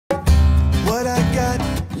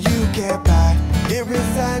can't buy. It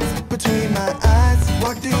resides between my eyes.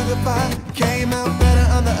 Walk through the fire, came out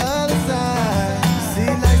better on the other side. See,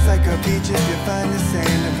 life's like a beach if you find the sand.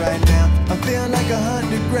 And right now, I feel like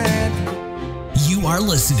 100 grand. You are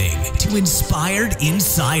listening to Inspired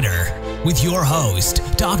Insider with your host,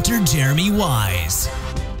 Dr. Jeremy Weisz.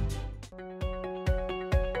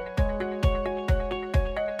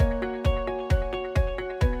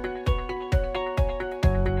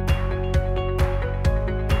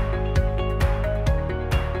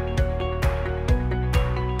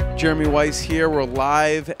 Jeremy Weisz here. We're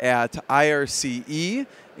live at IRCE,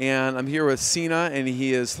 and I'm here with Sina, and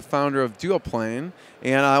he is the founder of DUOPLANE.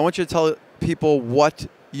 And I want you to tell people what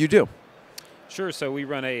you do. Sure. So we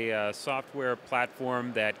run a software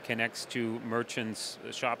platform that connects to merchants'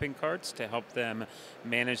 shopping carts to help them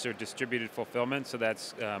manage their distributed fulfillment. So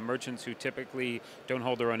that's merchants who typically don't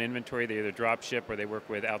hold their own inventory. They either drop ship or they work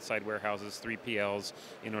with outside warehouses, 3PLs,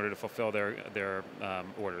 in order to fulfill their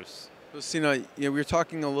orders. So Sina, we were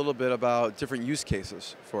talking a little bit about different use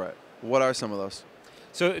cases for it. What are some of those?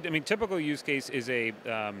 So, I mean, typical use case is a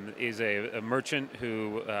merchant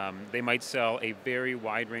who they might sell a very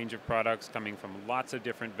wide range of products coming from lots of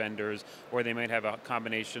different vendors, or they might have a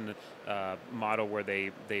combination model where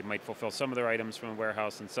they might fulfill some of their items from a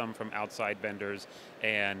warehouse and some from outside vendors,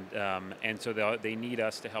 and so they need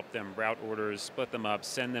us to help them route orders, split them up,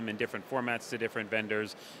 send them in different formats to different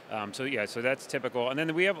vendors. So that's typical. And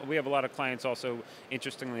then we have a lot of clients also,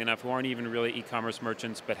 interestingly enough, who aren't even really e-commerce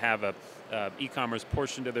merchants, but have a e-commerce portion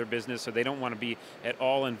to their business, so they don't want to be at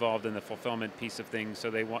all involved in the fulfillment piece of things. So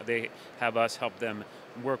they have us help them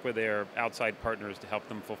work with their outside partners to help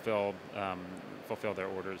them fulfill their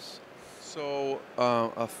orders. So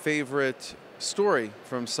a favorite story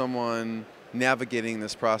from someone navigating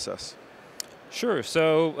this process? Sure.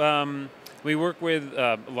 So we work with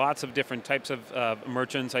lots of different types of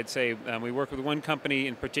merchants. I'd say we work with one company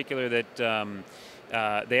in particular that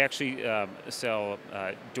they actually sell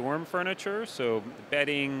dorm furniture, so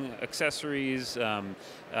bedding, accessories,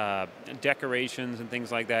 decorations, and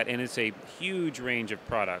things like that. And it's a huge range of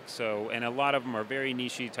products. And a lot of them are very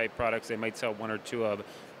niche-y type products. They might sell one or two of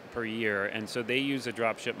per year, and so they use a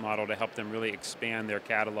dropship model to help them really expand their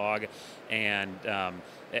catalog and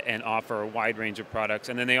offer a wide range of products.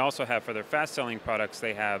 And then they also have, for their fast-selling products,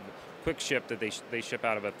 they have quick ship that they ship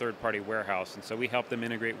out of a third-party warehouse, and so we help them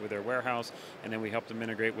integrate with their warehouse, and then we help them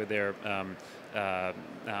integrate with their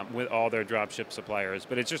with all their dropship suppliers.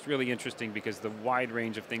 But it's just really interesting because the wide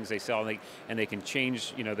range of things they sell, and they can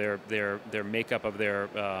change, their makeup of their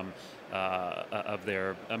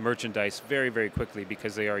merchandise very, very quickly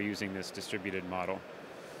because they are using this distributed model.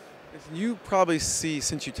 You probably see,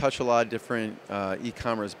 since you touch a lot of different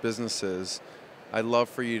e-commerce businesses, I'd love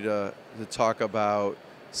for you to talk about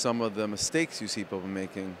some of the mistakes you see people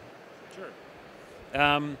making. Sure.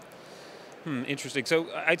 Interesting. So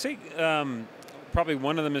I'd say probably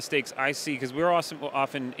one of the mistakes I see, because we're also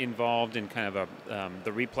often involved in kind of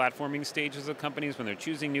the replatforming stages of companies when they're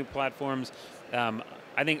choosing new platforms.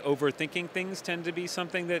 I think overthinking things tend to be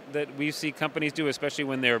something that we see companies do, especially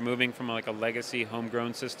when they're moving from like a legacy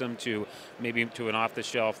homegrown system to maybe to an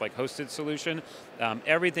off-the-shelf like hosted solution.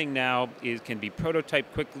 Everything now can be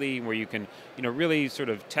prototyped quickly, where you can really sort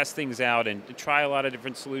of test things out and try a lot of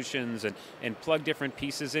different solutions and plug different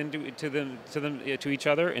pieces to each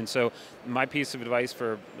other. And so my piece of advice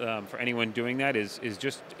for anyone doing that is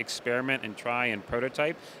just experiment and try and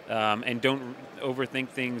prototype, and don't overthink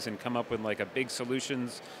things and come up with like a big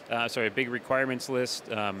a big requirements list.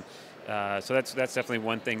 So that's definitely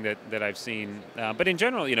one thing that I've seen. But in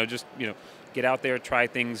general, just get out there, try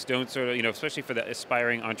things. Don't sort of, especially for the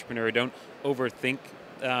aspiring entrepreneur, don't overthink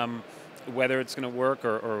whether it's going to work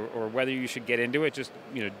or whether you should get into it. Just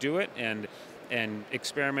do it and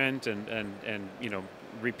experiment and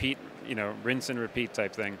repeat, rinse and repeat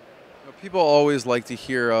type thing. People always like to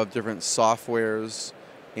hear of different softwares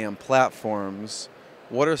and platforms.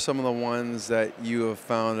 What are some of the ones that you have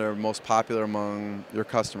found are most popular among your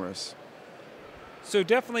customers? So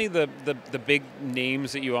definitely the big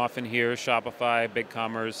names that you often hear, Shopify,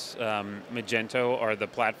 BigCommerce, Magento, are the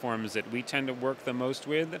platforms that we tend to work the most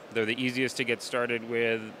with. They're the easiest to get started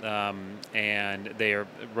with, and they are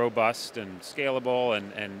robust and scalable,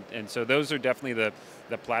 and so those are definitely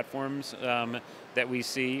the platforms that we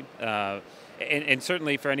see. And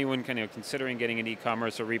certainly for anyone kind of considering getting an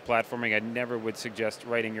e-commerce or replatforming, I never would suggest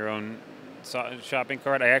writing your own shopping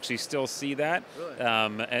cart. I actually still see that. Really?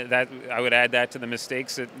 That I would add that to the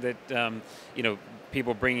mistakes that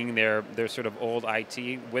people bringing their sort of old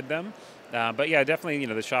IT with them. But yeah, definitely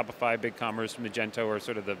the Shopify, BigCommerce, Magento are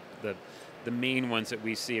sort of the main ones that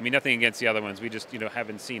we see. I mean, nothing against the other ones. We just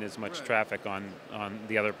haven't seen as much traffic on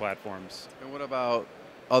the other platforms. And what about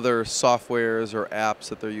other softwares or apps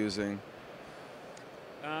that they're using?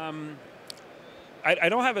 I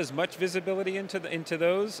don't have as much visibility into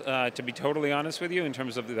those, to be totally honest with you, in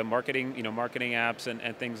terms of the marketing, marketing apps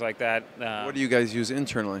and things like that. What do you guys use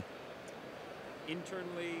internally?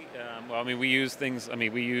 Internally, well, I mean, we use things. I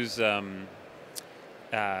mean, we use,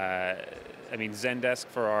 Zendesk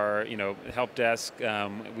for our, help desk.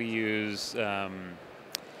 We use. I'm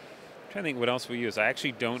trying to think what else we use. I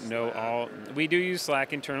actually don't know all. We do use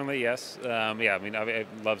Slack internally, yes. Yeah, I mean, I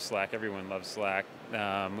love Slack. Everyone loves Slack.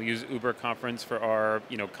 We use Uber Conference for our,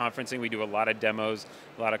 conferencing. We do a lot of demos,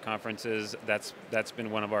 a lot of conferences. That's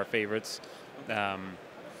been one of our favorites.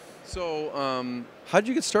 So, how did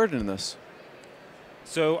you get started in this?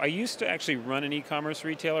 So I used to actually run an e-commerce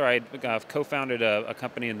retailer. I co-founded a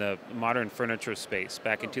company in the modern furniture space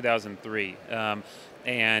back in 2003.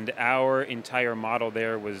 And our entire model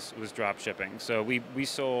there was drop shipping. So we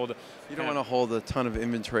sold. You don't want to hold a ton of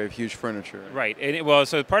inventory of huge furniture. Right. And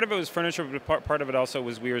so part of it was furniture, but part of it also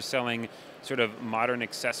was we were selling sort of modern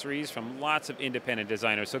accessories from lots of independent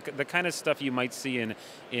designers. So the kind of stuff you might see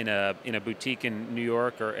in a boutique in New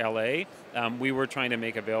York or LA, we were trying to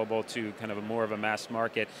make available to kind of more of a mass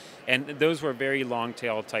market. And those were very long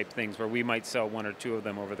tail type things where we might sell one or two of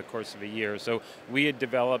them over the course of a year. So we had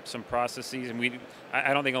developed some processes, and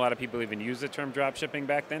I don't think a lot of people even used the term drop shipping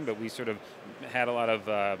back then, but we sort of had a lot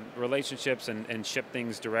of relationships and shipped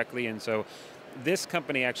things directly. And so this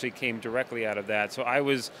company actually came directly out of that. So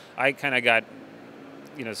I kind of got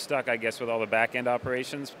stuck, I guess, with all the back end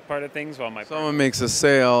operations part of things while someone makes a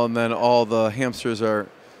sale and then all the hamsters are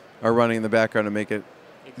running in the background to make it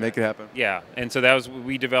happen. Yeah, and so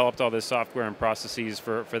we developed all this software and processes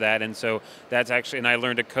for that, and so that's actually, and I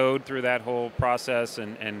learned to code through that whole process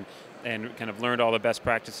and kind of learned all the best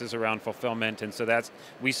practices around fulfillment, and so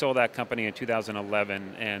we sold that company in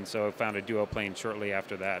 2011, and so I founded DUOPLANE shortly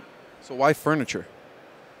after that. So why furniture?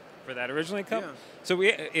 For that originally come? Yeah. So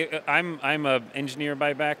I'm an engineer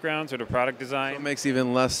by background, sort of product design. So it makes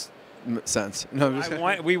even less sense. No,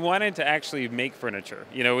 we wanted to actually make furniture.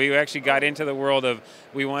 We actually got into the world of,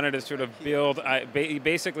 we wanted to sort of build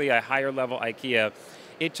basically a higher level IKEA.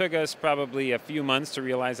 It took us probably a few months to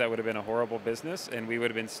realize that would have been a horrible business, and we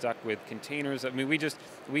would have been stuck with containers. I mean,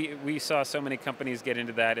 we saw so many companies get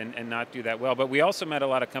into that and not do that well. But we also met a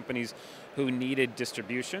lot of companies who needed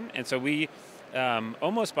distribution, and so we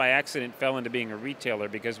almost by accident fell into being a retailer,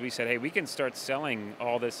 because we said, hey, we can start selling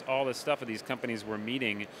all this stuff that these companies were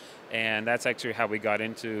meeting, and that's actually how we got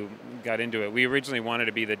into it. We originally wanted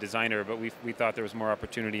to be the designer, but we thought there was more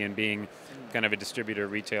opportunity in being kind of a distributor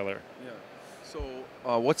retailer. Yeah. So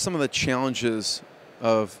what's some of the challenges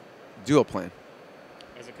of DUOPLANE?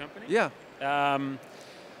 As a company? Yeah.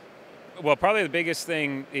 Well, probably the biggest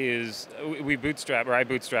thing is I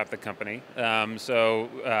bootstrapped the company.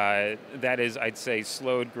 So that is, I'd say,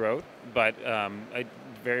 slowed growth, but I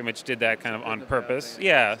very much did that kind of on purpose.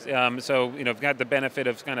 Yeah. So I've got the benefit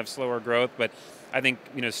of kind of slower growth, but I think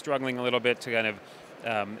struggling a little bit to kind of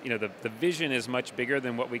the vision is much bigger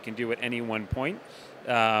than what we can do at any one point.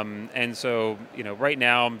 And so right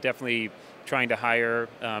now I'm definitely trying to hire,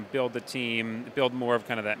 build the team, build more of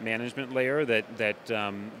kind of that management layer that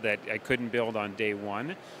I couldn't build on day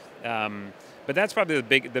one. But that's probably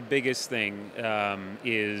the biggest thing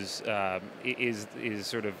is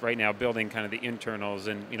sort of right now building kind of the internals,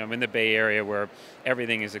 and I'm in the Bay Area where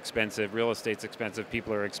everything is expensive, real estate's expensive,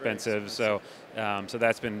 people are expensive, so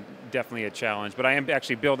that's been definitely a challenge. But I am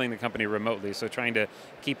actually building the company remotely, so trying to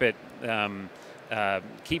keep it.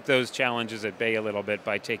 Keep those challenges at bay a little bit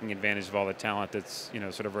by taking advantage of all the talent that's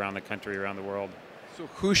sort of around the country, around the world. So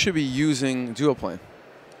who should be using DUOPLANE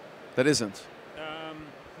that isn't?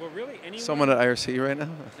 Well, really, anyone. Someone at IRC right now?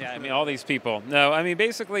 Yeah, I mean, all these people. No, I mean,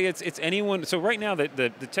 basically, it's anyone. So right now,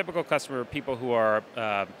 the typical customer are people who are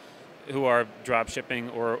drop shipping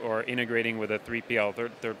or integrating with a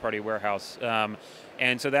 3PL, third-party warehouse.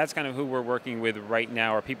 And so that's kind of who we're working with right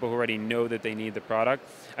now, are people who already know that they need the product.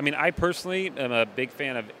 I mean, I personally am a big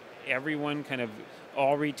fan of everyone, kind of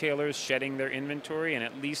all retailers shedding their inventory and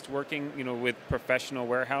at least working, with professional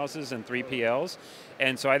warehouses and 3PLs.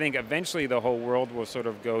 And so I think eventually the whole world will sort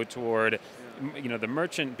of go toward, the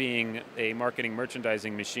merchant being a marketing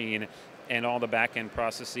merchandising machine, and all the back-end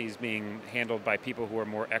processes being handled by people who are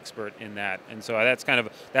more expert in that. And so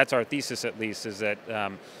that's our thesis, at least, is that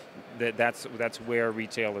that's where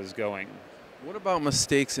retail is going. What about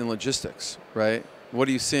mistakes in logistics, right? What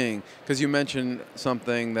are you seeing? Because you mentioned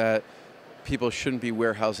something that people shouldn't be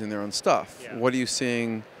warehousing their own stuff. Yeah. What are you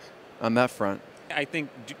seeing on that front? I think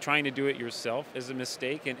trying to do it yourself is a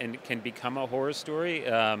mistake and can become a horror story.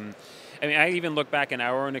 I mean, I even look back in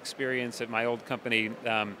our own experience at my old company.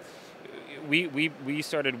 We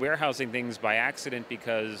started warehousing things by accident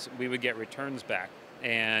because we would get returns back,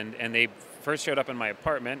 and they first showed up in my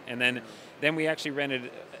apartment, and then we actually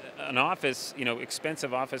rented an office,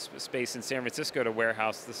 expensive office space in San Francisco to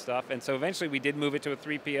warehouse the stuff, and so eventually we did move it to a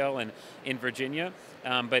 3PL in Virginia,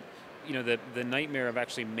 but the nightmare of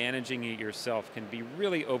actually managing it yourself can be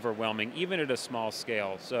really overwhelming, even at a small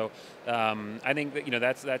scale. So I think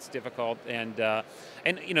that that's difficult, and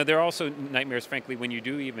there are also nightmares, frankly, when you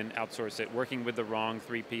do even outsource it, working with the wrong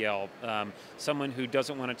 3PL, someone who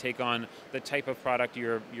doesn't want to take on the type of product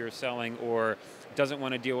you're selling, or doesn't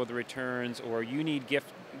want to deal with the returns, or you need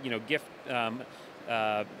gift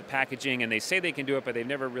packaging, and they say they can do it, but they've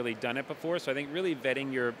never really done it before. So I think really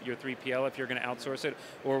vetting your 3PL if you're going to outsource it,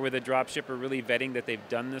 or with a drop shipper, really vetting that they've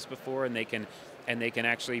done this before and they can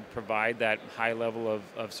actually provide that high level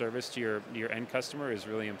of service to your end customer is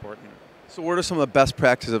really important. So what are some of the best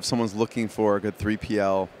practices if someone's looking for a good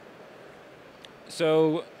 3PL?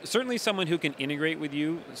 So certainly someone who can integrate with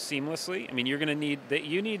you seamlessly. I mean, you're going to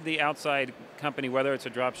need the outside company, whether it's a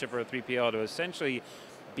dropship or a 3PL, to essentially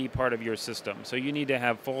be part of your system. So you need to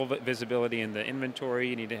have full visibility in the inventory.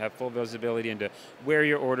 You need to have full visibility into where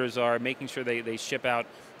your orders are, making sure they ship out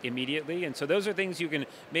immediately. And so those are things you can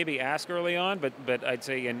maybe ask early on, but I'd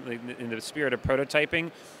say in the spirit of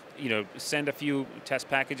prototyping, send a few test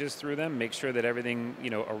packages through them, make sure that everything,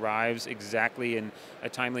 arrives exactly in a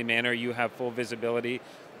timely manner. You have full visibility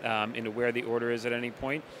into where the order is at any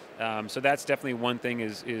point. So that's definitely one thing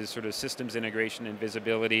is sort of systems integration and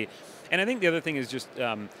visibility. And I think the other thing is just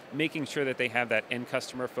making sure that they have that end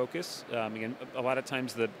customer focus. Again, a lot of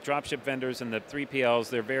times the dropship vendors and the 3PLs,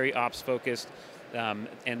 they're very ops focused, and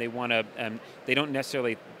they want to, they don't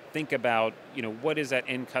necessarily think about, what is that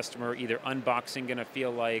end customer either unboxing going to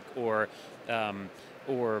feel like, or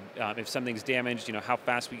if something's damaged, how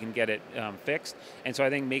fast we can get it fixed. And so I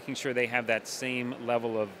think making sure they have that same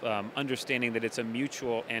level of understanding that it's a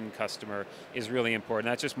mutual end customer is really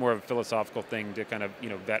important. That's just more of a philosophical thing to kind of,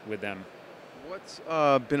 vet with them. What's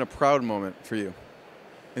been a proud moment for you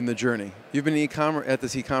in the journey? You've been at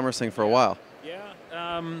this e-commerce thing for a while. Yeah.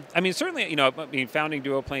 I mean, certainly, founding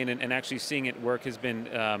DUOPLANE and actually seeing it work has been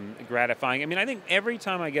gratifying. I mean, I think every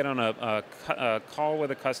time I get on a call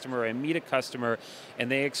with a customer, I meet a customer,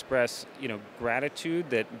 and they express, gratitude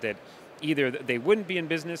that either they wouldn't be in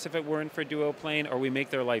business if it weren't for DUOPLANE, or we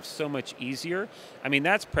make their life so much easier. I mean,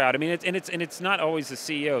 that's proud. I mean, it's not always the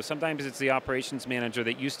CEO. Sometimes it's the operations manager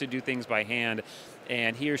that used to do things by hand,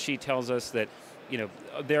 and he or she tells us that,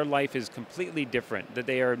 their life is completely different, that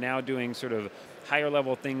they are now doing sort of higher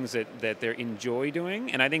level things that they enjoy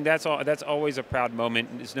doing. And I think that's always a proud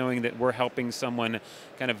moment, is knowing that we're helping someone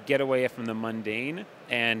kind of get away from the mundane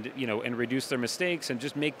and, and reduce their mistakes and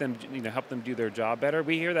just make them, help them do their job better.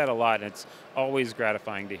 We hear that a lot, and it's always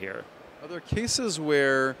gratifying to hear. Are there cases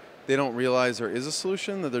where they don't realize there is a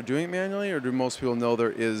solution, that they're doing it manually, or do most people know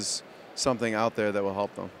there is something out there that will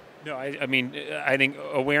help them? No, I mean, I think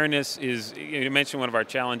awareness is, you mentioned one of our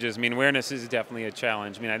challenges. I mean, awareness is definitely a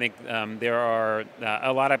challenge. I mean, I think there are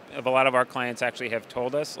a lot of our clients actually have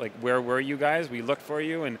told us, like, where were you guys? We looked for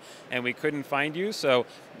you and we couldn't find you. So,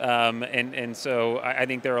 so I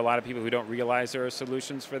think there are a lot of people who don't realize there are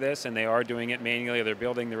solutions for this, and they are doing it manually, or they're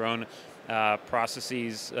building their own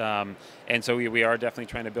processes, and so we are definitely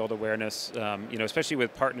trying to build awareness, especially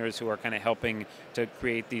with partners who are kind of helping to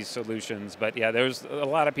create these solutions. But yeah, there's a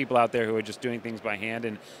lot of people out there who are just doing things by hand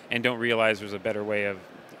and don't realize there's a better way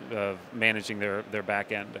of managing their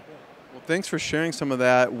back end. Well, thanks for sharing some of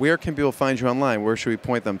that. Where can people find you online? Where should we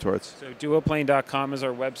point them towards? So DUOPLANE.com is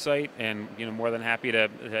our website, and more than happy to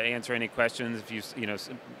answer any questions.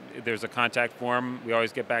 If there's a contact form, we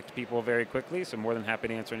always get back to people very quickly, so more than happy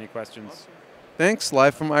to answer any questions. Thanks.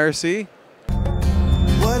 Live from IRC.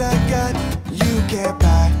 What I got, you can't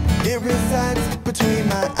buy. It resides between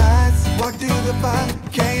my eyes. Walked through the fire,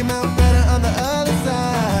 came out better on the other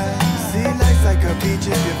side. See, life's like a beach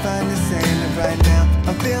if you find the sand. And right now,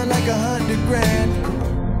 I feel like $100 grand.